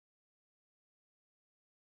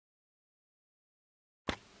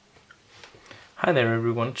Hi there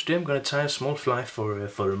everyone, today I'm going to tie a small fly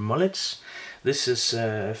for mullets. This is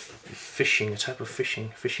fishing, a type of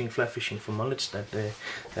fly fishing for mullets that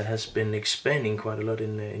has been expanding quite a lot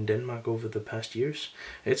in Denmark over the past years.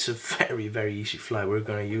 It's a very easy fly. We're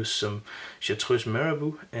going to use some chartreuse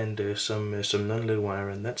marabou and some non-lead wire,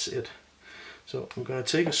 and that's it. So I'm going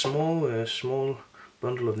to take a small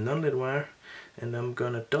bundle of non-lead wire, and I'm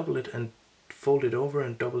going to double it and fold it over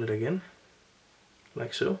and double it again,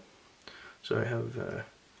 like so. So I have,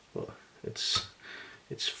 well, it's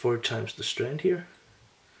 4 times the strand here,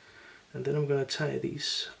 and then I'm gonna tie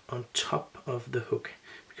these on top of the hook,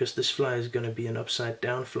 because this fly is gonna be an upside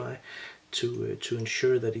down fly to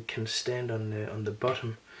ensure that it can stand on the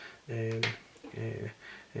bottom,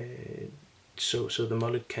 so the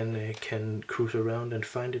mullet can cruise around and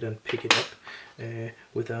find it and pick it up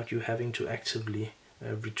without you having to actively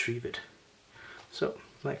retrieve it. So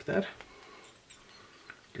like that.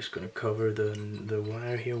 Just gonna cover the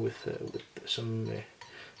wire here with some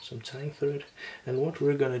tying thread, and what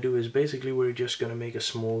we're gonna do is basically we're just gonna make a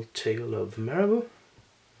small tail of marabou,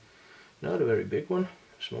 not a very big one,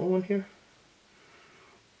 a small one here.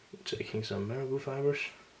 Taking some marabou fibers,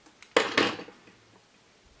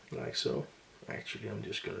 like so. Actually, I'm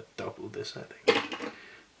just gonna double this, I think.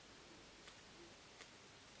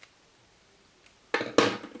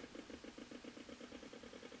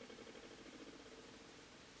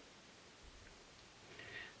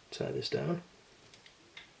 Tie this down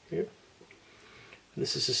here.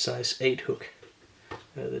 This is a size 8 hook,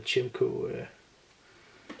 the Chimco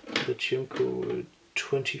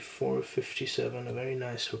 2457, a very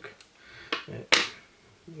nice hook,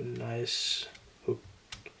 nice hook,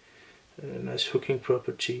 nice hooking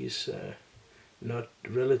properties, not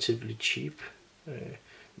relatively cheap,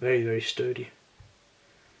 very sturdy.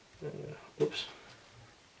 Whoops,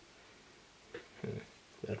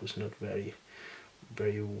 that was not very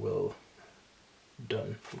well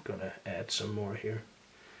done. I'm gonna add some more here.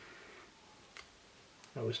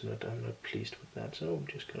 I'm not pleased with that, so I'm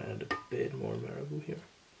just gonna add a bit more marabou here,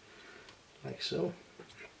 like so.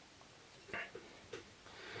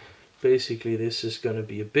 Basically, this is gonna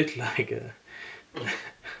be a bit like a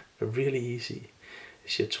really easy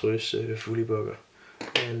chartreuse fulibugger,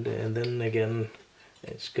 and then again,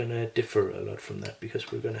 it's gonna differ a lot from that,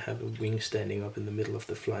 because we're gonna have a wing standing up in the middle of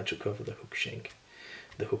the fly to cover the hook shank,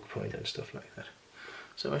 the hook point and stuff like that.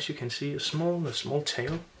 So as you can see, a small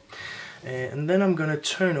tail, and then I'm gonna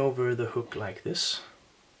turn over the hook like this.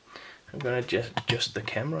 I'm gonna just adjust the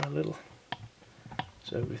camera a little,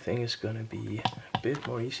 so everything is gonna be a bit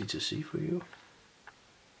more easy to see for you,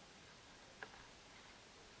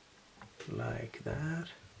 like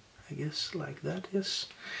that. I guess like that, yes.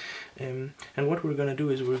 And what we're gonna do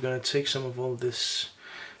is we're gonna take some of all this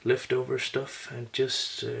leftover stuff and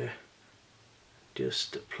just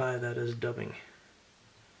apply that as dubbing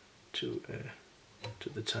to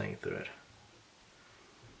the tying thread,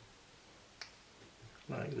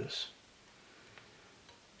 like this.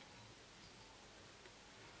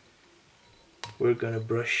 We're gonna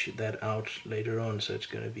brush that out later on, so it's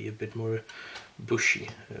gonna be a bit more bushy,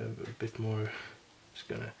 a bit more.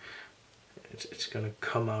 It's gonna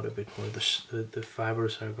come out a bit more. The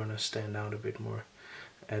fibers are gonna stand out a bit more,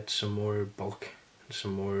 add some more bulk,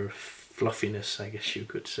 some more fluffiness, I guess you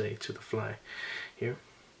could say, to the fly here.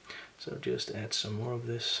 So just add some more of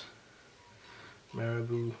this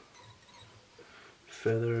marabou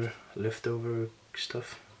feather leftover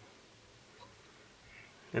stuff.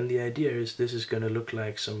 And the idea is this is gonna look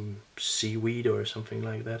like some seaweed or something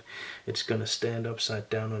like that. It's gonna stand upside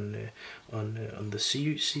down on the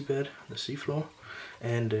seabed, the seafloor,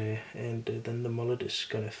 and then the mullet is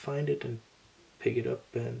gonna find it and pick it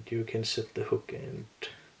up, and you can set the hook and,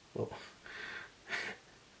 well,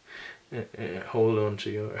 hold on to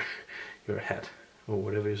your hat, or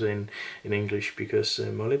whatever you say in English, because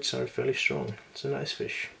mullets are fairly strong. It's a nice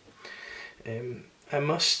fish. I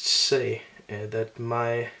must say that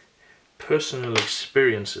my personal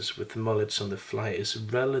experiences with mullets on the fly is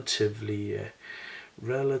relatively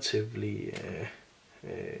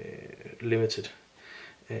limited.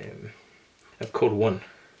 I've caught one,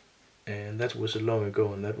 and that was long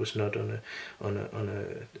ago, and that was not on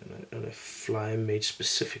a fly made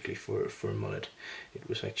specifically for a mullet. It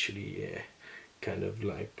was actually kind of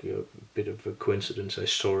like a bit of a coincidence. I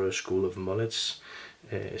saw a school of mullets,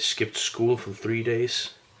 skipped school for 3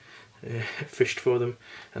 days, fished for them,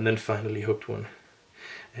 and then finally hooked one.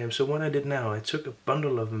 So what I did now, I took a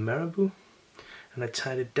bundle of marabou and I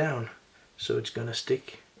tied it down so it's gonna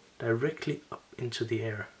stick directly up into the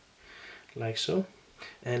air, like so.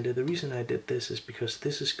 And the reason I did this is because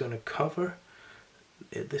this is gonna cover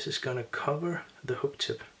this is gonna cover the hook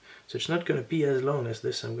tip, so it's not gonna be as long as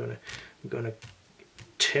this. I'm gonna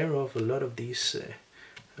tear off a lot of these,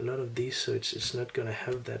 so it's not gonna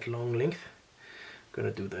have that long length. I'm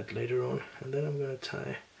gonna do that later on, and then I'm gonna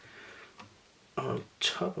tie on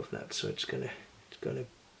top of that, so it's gonna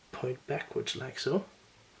point backwards like so.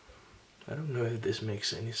 I don't know if this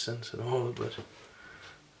makes any sense at all, but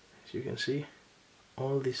as you can see,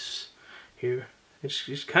 all this here,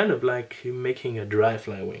 it's kind of like you're making a dry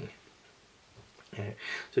fly wing. So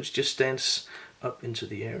it just stands up into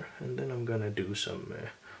the air, and then I'm gonna do some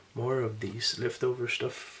more of these leftover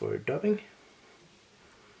stuff for dubbing.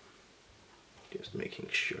 Just making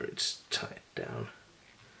sure it's tied down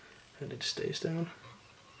and it stays down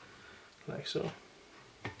like so.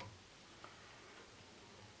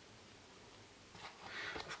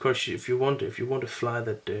 Of course, if you want a fly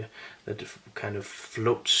that kind of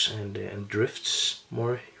floats and drifts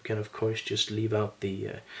more, you can of course just leave out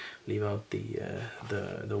the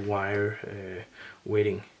wire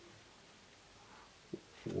weighting,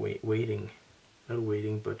 not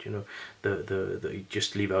weighting, but you know, the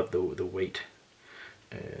just leave out the weight,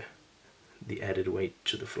 the added weight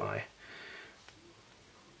to the fly.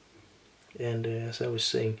 And as I was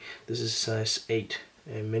saying, this is size 8.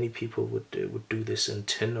 Many people would do this in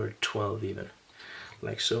 10 or 12 even,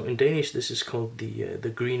 like so. In Danish, this is called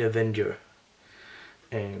the Green Avenger.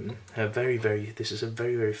 This is a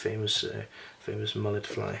very famous famous mullet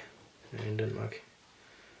fly in Denmark.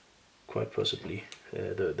 Quite possibly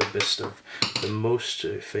the best of the most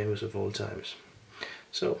famous of all times.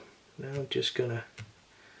 So now I'm just gonna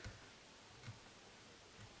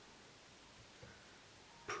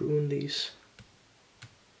prune these,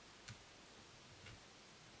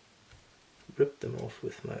 rip them off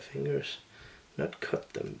with my fingers, not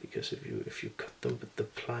cut them, because if you cut them with the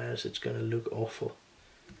pliers it's gonna look awful.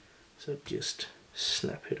 So just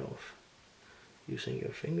snap it off using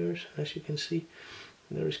your fingers. As you can see,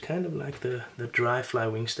 there is kind of like the dry fly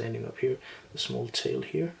wing standing up here, the small tail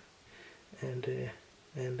here, and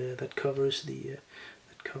that covers the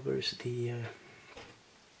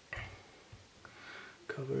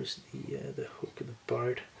hook, the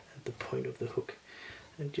barred at the point of the hook,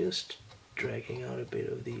 and just dragging out a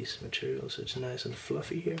bit of these materials so it's nice and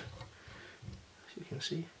fluffy here, as you can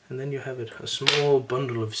see. And then you have a small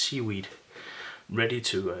bundle of seaweed ready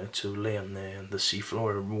to lay on the sea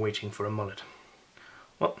floor, waiting for a mullet.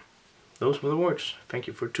 Well, those were the words. Thank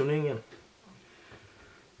you for tuning in.